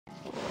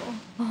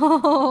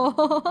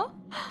Oh.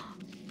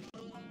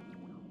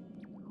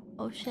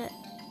 Oh shit.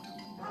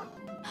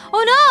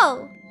 Oh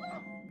no!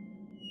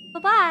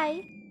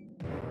 Bye-bye.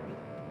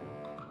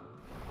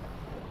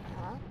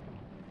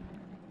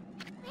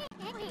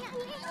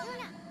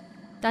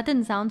 That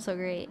didn't sound so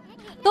great.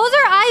 Those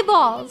are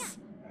eyeballs!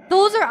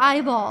 Those are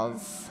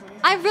eyeballs.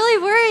 I'm really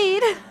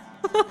worried.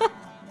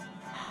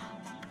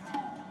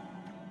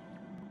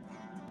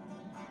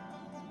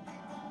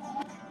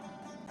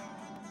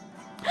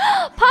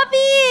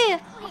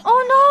 Puppy!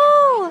 Oh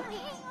no!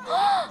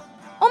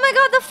 Oh my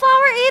god, the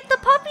flower ate the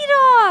puppy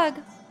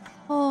dog!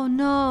 Oh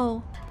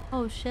no.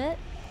 Oh shit.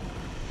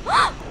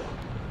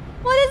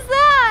 What is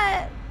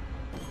that?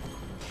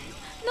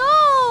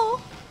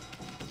 No!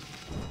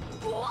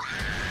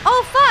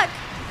 Oh fuck!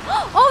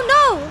 Oh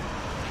no!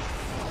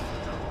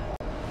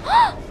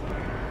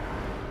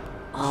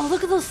 Oh,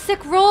 look at those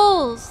sick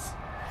rolls!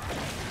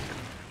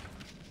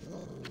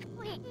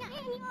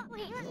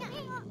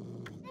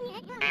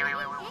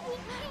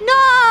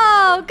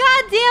 No!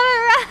 God damn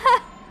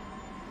it!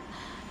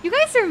 You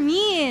guys are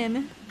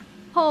mean.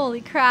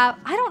 Holy crap.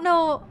 I don't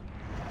know.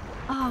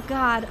 Oh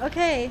god.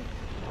 Okay.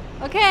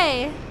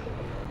 Okay.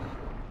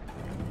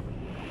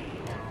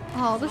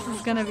 Oh, this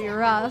is gonna be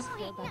rough.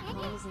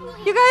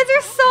 You guys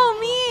are so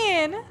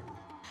mean.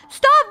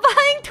 Stop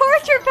buying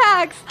torture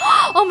packs.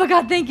 Oh my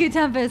god, thank you,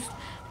 Tempest.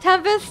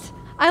 Tempest,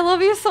 I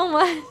love you so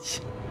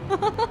much.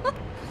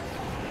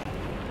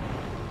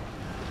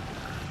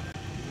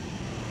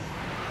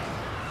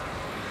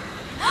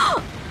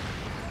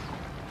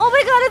 Oh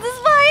my god, it's a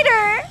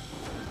spider!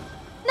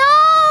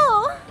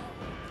 No!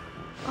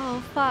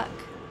 Oh, fuck.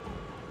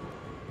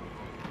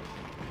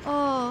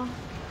 Oh.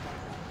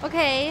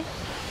 Okay.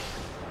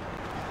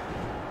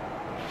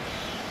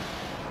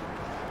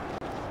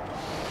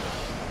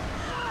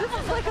 This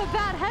is like a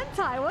bad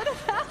hentai. What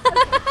is that?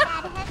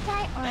 Bad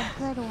hentai or a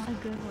good one? A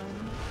good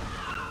one.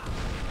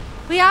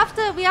 We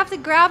have to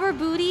grab her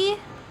booty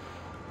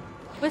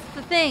with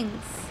the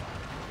things.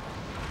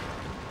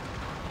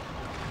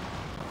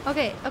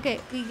 Okay,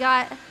 okay, we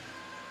got...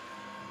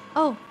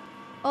 Oh,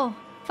 oh,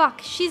 fuck.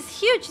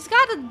 She's huge. She's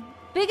got the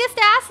biggest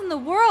ass in the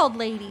world,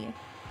 lady.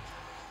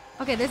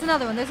 Okay, there's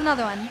another one. There's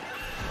another one.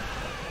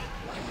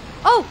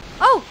 Oh,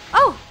 oh,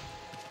 oh!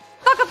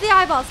 Fuck up the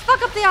eyeballs.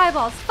 Fuck up the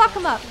eyeballs. Fuck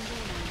them up.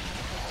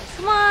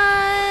 Come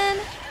on.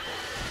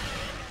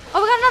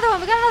 Oh, we got another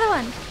one. We got another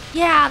one.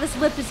 Yeah, this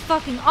whip is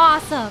fucking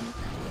awesome.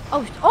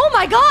 Oh, oh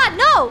my god,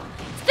 no!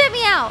 Spit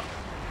me out.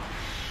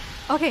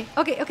 Okay,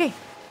 okay, okay.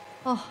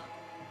 Oh.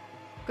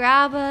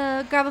 Grab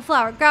a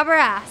flower. Grab her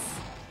ass.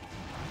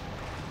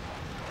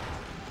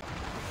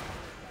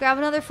 Grab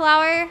another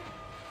flower.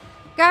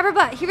 Grab her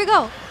butt. Here we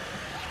go.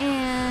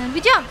 And we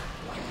jump.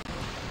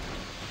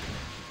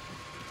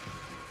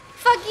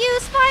 Fuck you,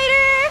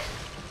 spider!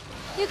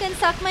 You can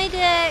suck my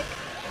dick.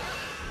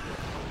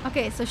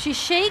 Okay, so she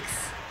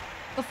shakes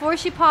before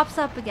she pops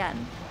up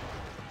again.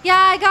 Yeah,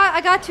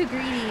 I got too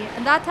greedy,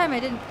 and that time I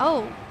didn't.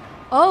 Oh,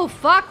 oh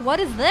fuck! What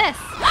is this?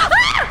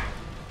 Ah!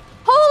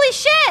 Holy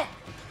shit!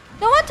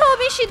 No one told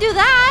me she'd do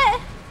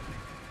that.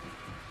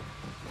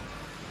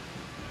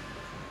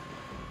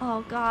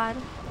 Oh god.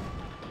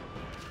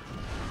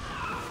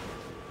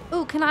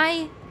 Ooh, can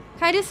I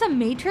do some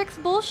Matrix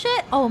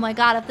bullshit? Oh my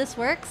god, if this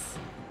works.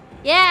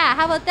 Yeah,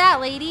 how about that,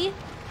 lady?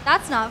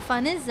 That's not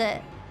fun, is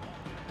it?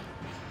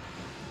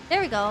 There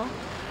we go.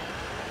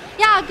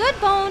 Yeah, a good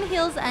bone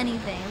heals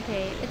anything,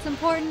 okay? It's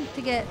important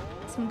to get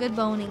some good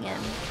boning in.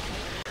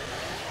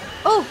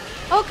 Oh!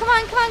 Oh, come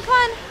on, come on, come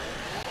on!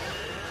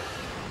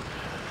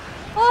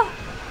 Oh!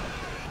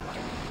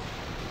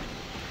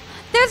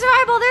 There's her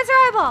eyeball, there's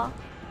her eyeball!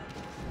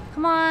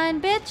 Come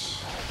on,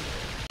 bitch.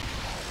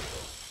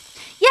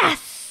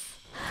 Yes!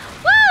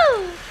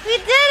 Woo! We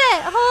did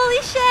it!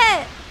 Holy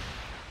shit!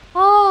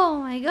 Oh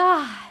my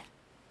god.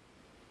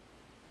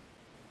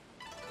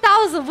 That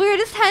was the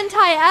weirdest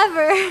hentai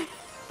ever.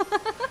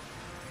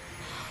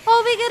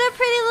 Oh, we get a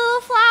pretty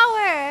little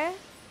flower.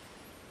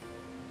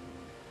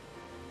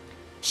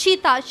 She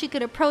thought she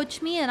could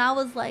approach me and I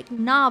was like,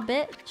 nah,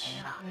 bitch.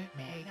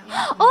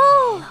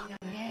 Oh!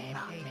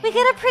 We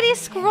get a pretty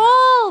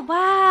scroll.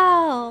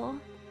 Wow.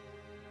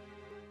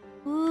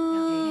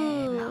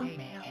 Ooh.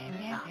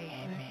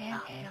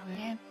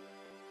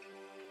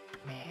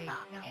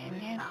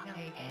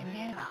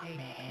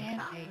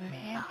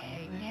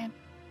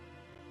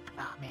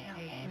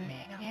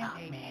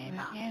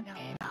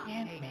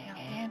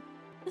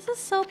 This is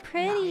so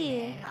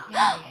pretty.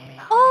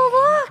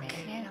 Oh, look!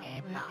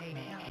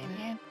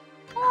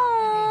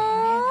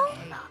 Aww.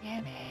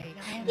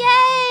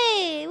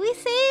 Yay! We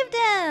saved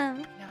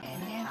him!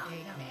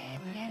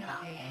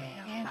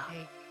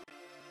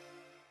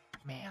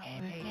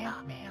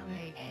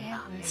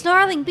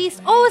 Snarling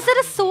beast. Oh, is it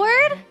a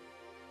sword?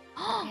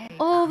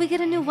 Oh, we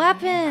get a new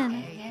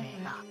weapon.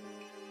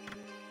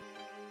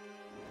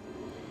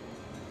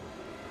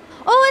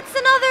 Oh, it's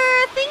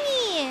another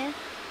thingy.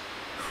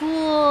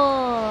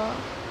 Cool.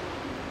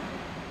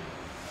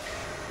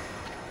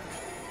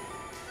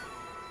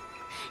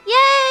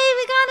 Yay,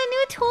 we got a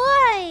new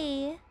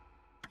toy.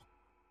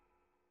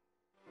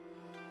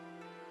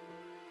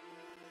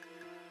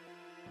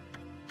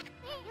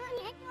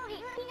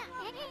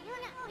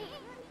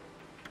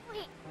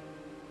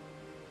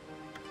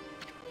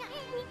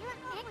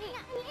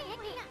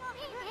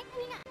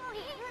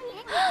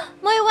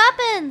 My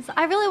weapons!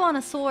 I really want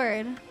a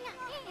sword.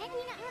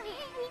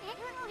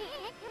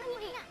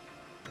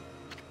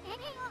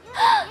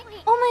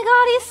 Oh my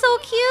god, he's so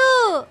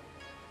cute!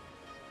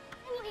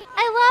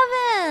 I love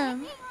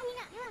him!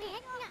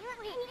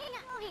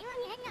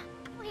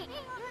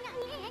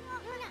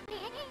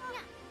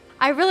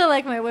 I really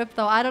like my whip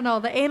though. I don't know.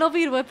 The anal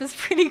bead whip is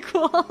pretty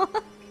cool.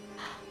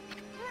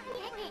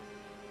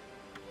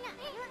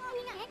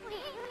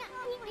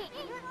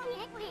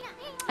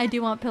 I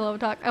do want pillow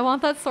talk. I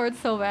want that sword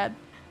so bad.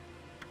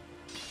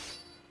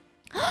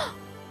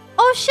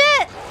 Oh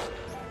shit!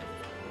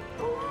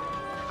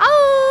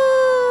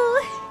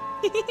 Oh!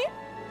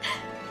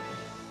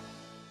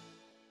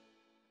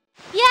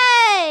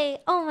 Yay!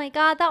 Oh my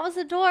god, that was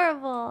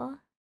adorable.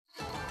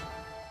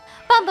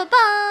 Bum bum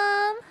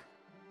bum!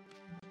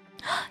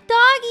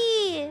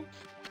 Doggy!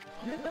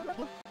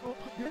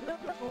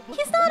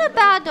 He's not a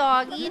bad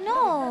doggy,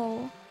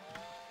 no.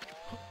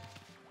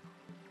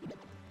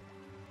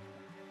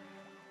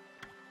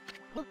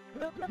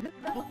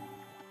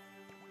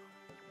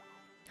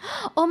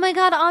 Oh my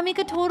god, Ami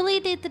could totally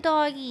date the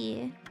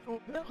doggy.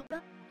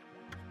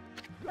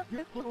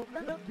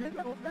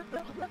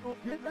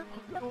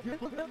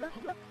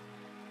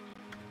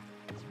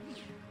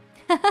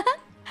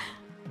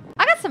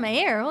 I got some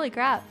air, holy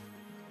crap.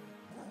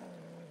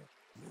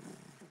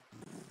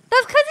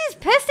 That's because he's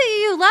pissed at you.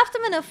 You left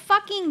him in a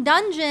fucking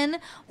dungeon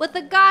with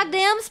a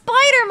goddamn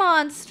spider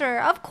monster.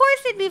 Of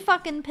course he'd be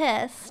fucking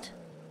pissed.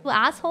 You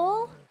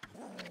asshole.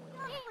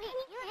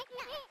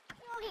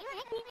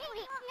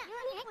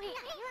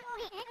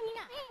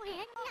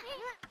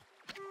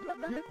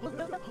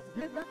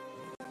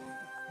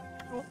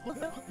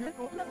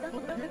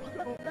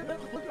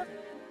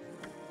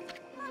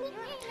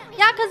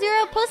 Yeah, because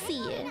you're a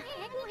pussy.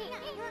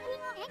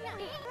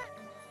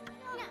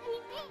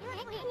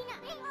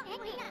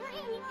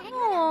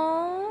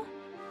 Aww.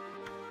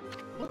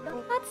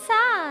 That's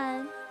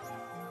sad.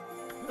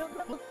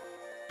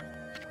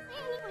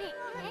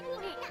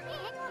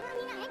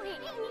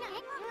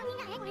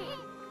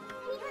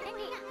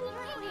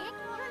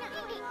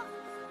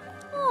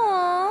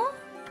 Aww.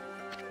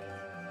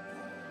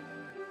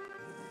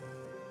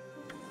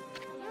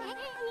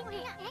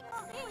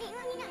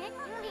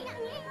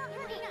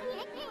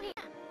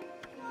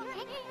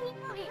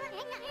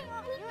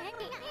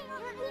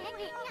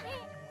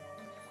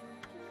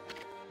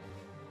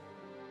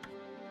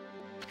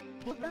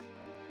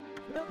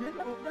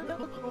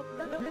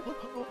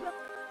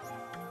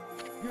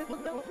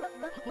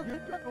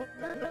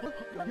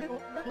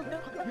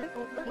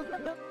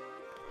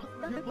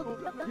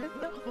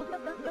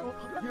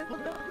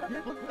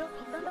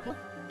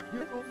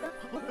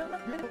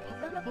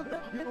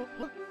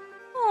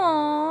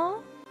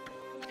 Aww.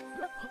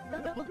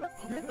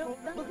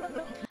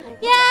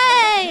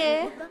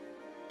 Yay!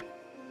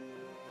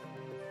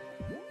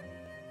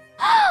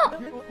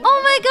 Oh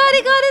my god,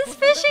 he got his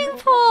fishing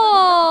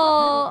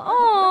pole!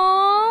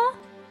 Aww.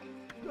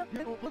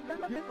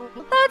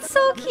 That's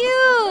so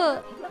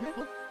cute!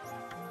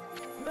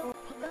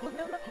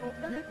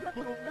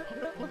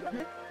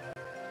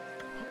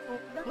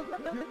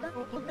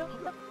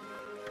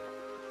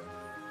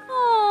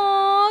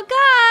 Oh,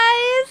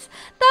 guys!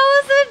 That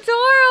was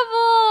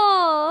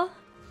adorable!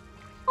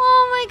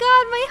 Oh my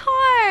god, my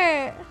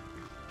heart!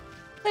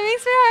 That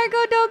makes my heart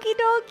go doki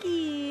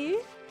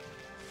doki!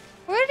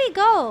 Where did he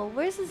go?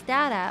 Where's his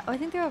dad at? Oh, I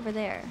think they're over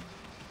there.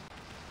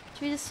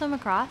 Should we just swim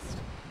across?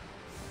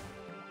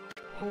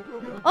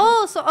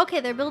 Oh, so okay,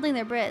 they're building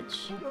their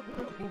bridge. He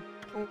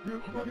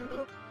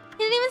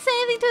didn't even say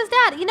anything to his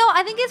dad. You know,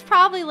 I think he's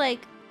probably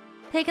like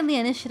taking the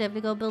initiative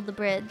to go build the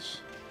bridge.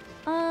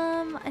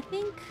 I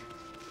think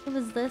it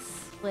was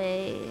this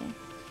way.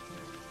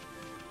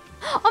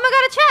 Oh my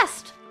god, a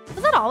chest!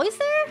 Was that always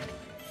there?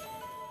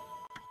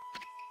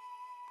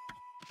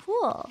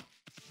 Cool.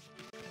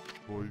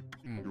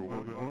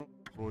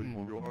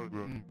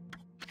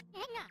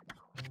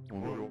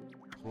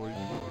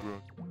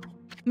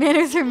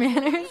 Manners are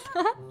manners.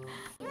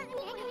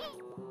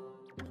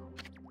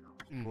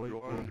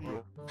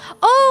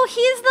 Oh,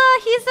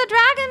 he's the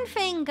Dragon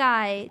Fang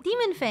guy.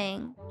 Demon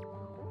Fang.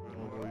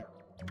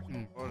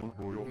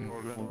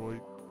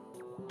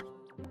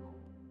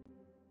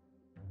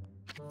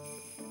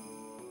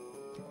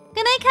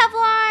 Good night,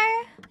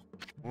 Kevlar.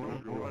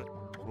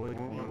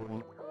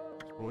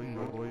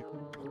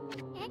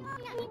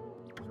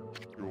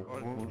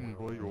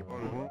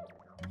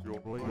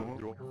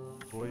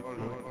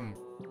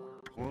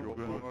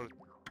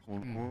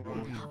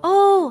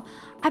 Oh,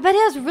 I bet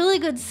he has really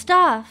good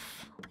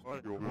stuff.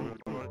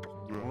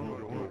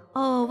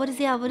 Oh, what does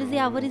he have? What does he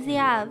have? What does he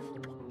have?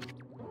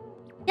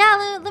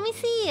 Yeah, let me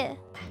see.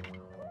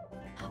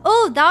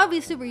 Oh, that would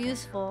be super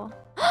useful.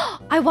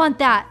 I want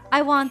that.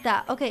 I want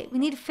that. Okay, we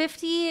need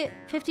 50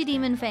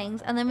 demon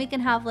fangs, and then we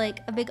can have like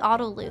a big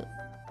auto loot.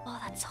 Oh,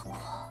 that's so cool.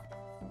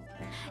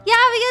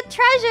 Yeah, we get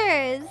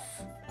treasures.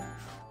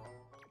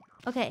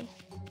 Okay.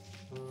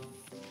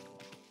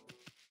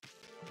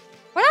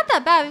 We're not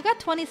that bad. We've got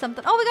 20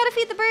 something. Oh, we gotta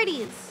feed the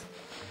birdies.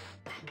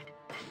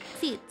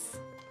 Seats.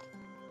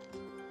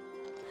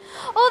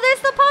 Oh,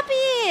 there's the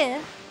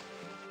puppy.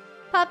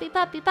 Puppy,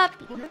 puppy,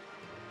 puppy.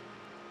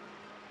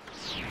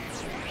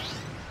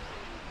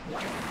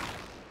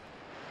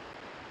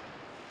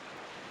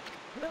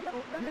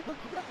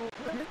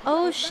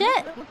 Oh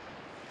shit.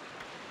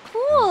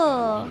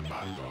 Cool.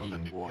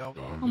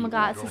 Oh my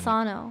god, it's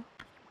Asano.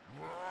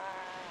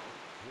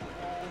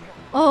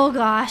 Oh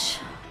gosh.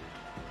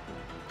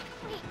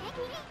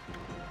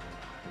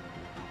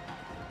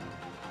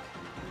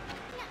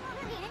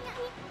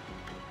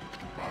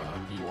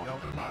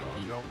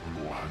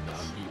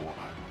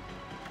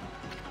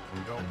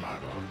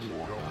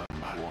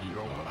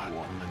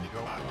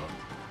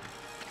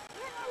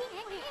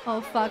 Oh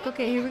fuck,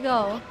 okay, here we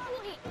go.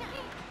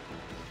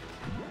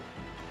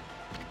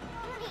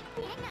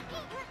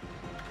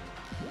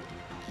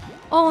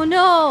 Oh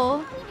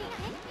no!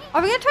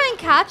 Are we gonna try and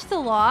catch the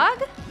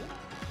log?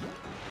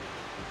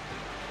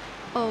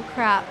 Oh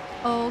crap.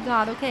 Oh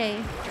god,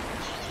 okay.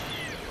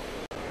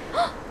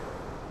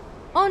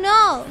 Oh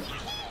no!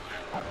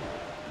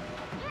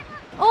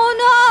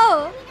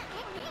 Oh no!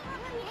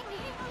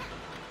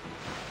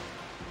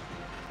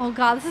 Oh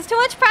god, this is too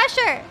much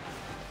pressure!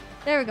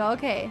 There we go,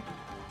 okay.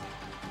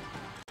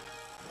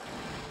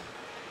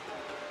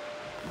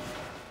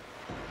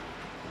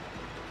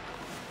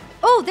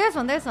 Oh, there's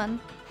one, there's one.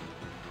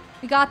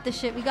 We got this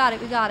shit, we got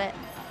it, we got it.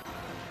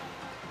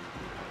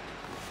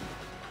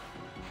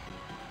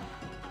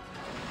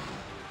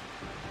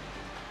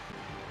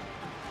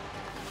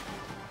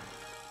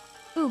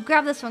 Ooh,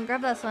 grab this one,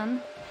 grab this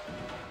one.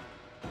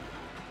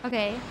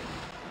 Okay.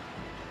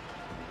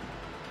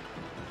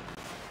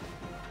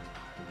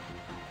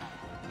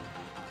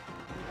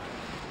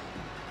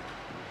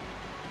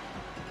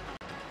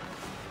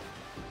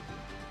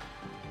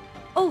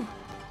 Oh!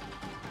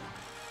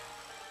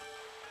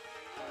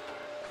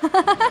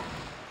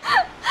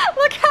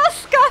 Look how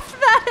scuffed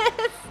that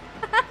is!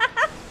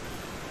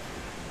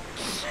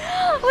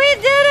 We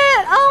did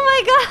it! Oh my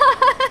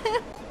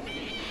god!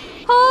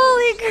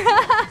 Holy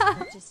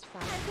crap!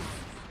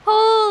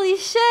 Holy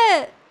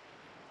shit!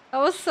 That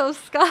was so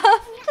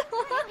scuffed.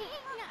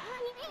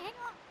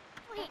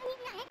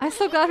 I'm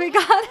so glad we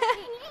got it.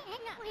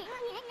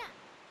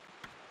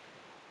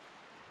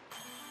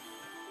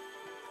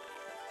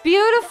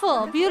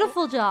 Beautiful,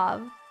 beautiful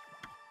job.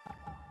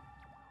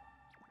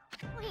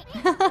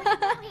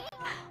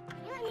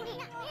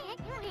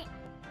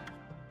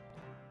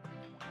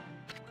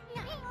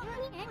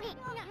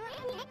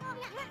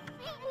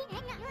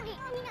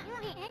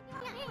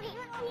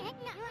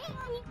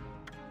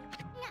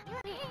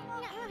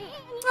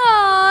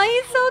 Aw,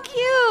 he's so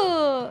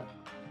cute.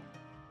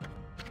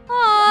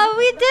 Aw,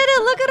 we did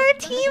it. Look at our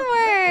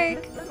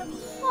teamwork.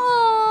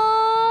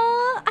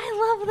 Aw,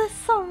 I love this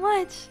so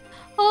much.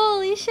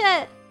 Holy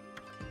shit.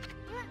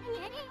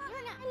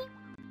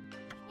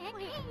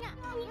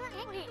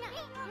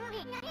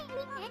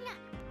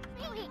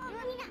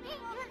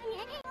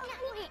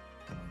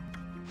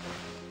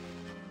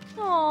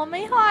 Oh,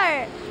 my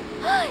heart.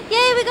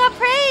 Yay, we got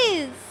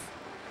praise.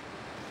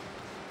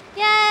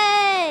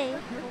 Yay.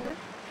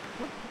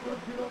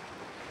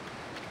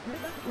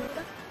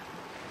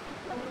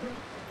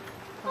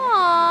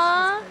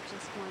 Aww.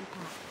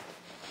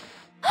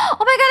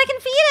 Oh my god, I can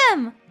feed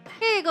him.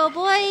 Here you go,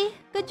 boy.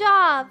 Good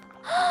job.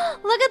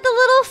 Look at the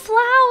little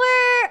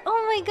flower.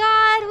 Oh my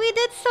god, we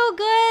did so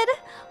good.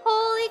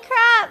 Holy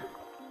crap.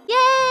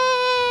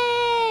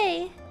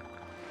 Yay.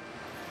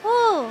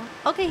 Oh,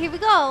 okay, here we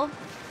go.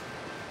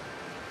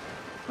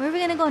 Where are we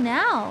gonna go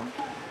now?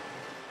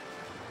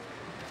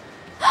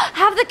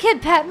 Have the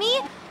kid pet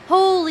me?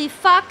 Holy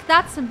fuck,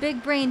 that's some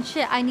big brain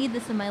shit. I need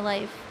this in my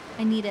life.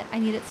 I need it. I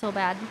need it so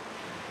bad.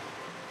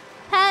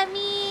 Pet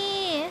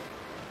me!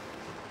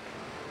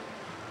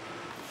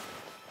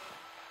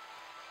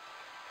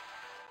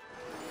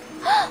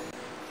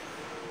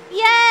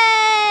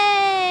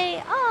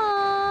 Yay!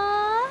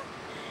 Aww!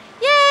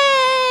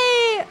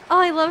 Yay! Oh,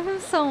 I love him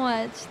so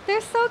much.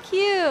 They're so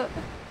cute.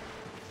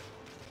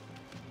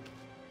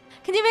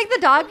 Can you make the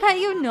dog pet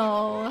you?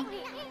 No.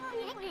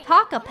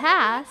 Talk a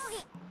pass.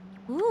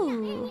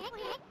 Ooh.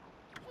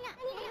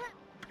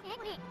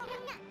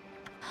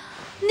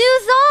 New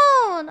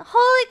zone!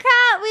 Holy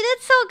crap, we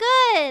did so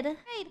good.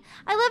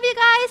 I love you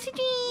guys.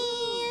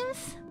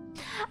 Dreams.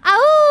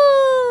 Ow!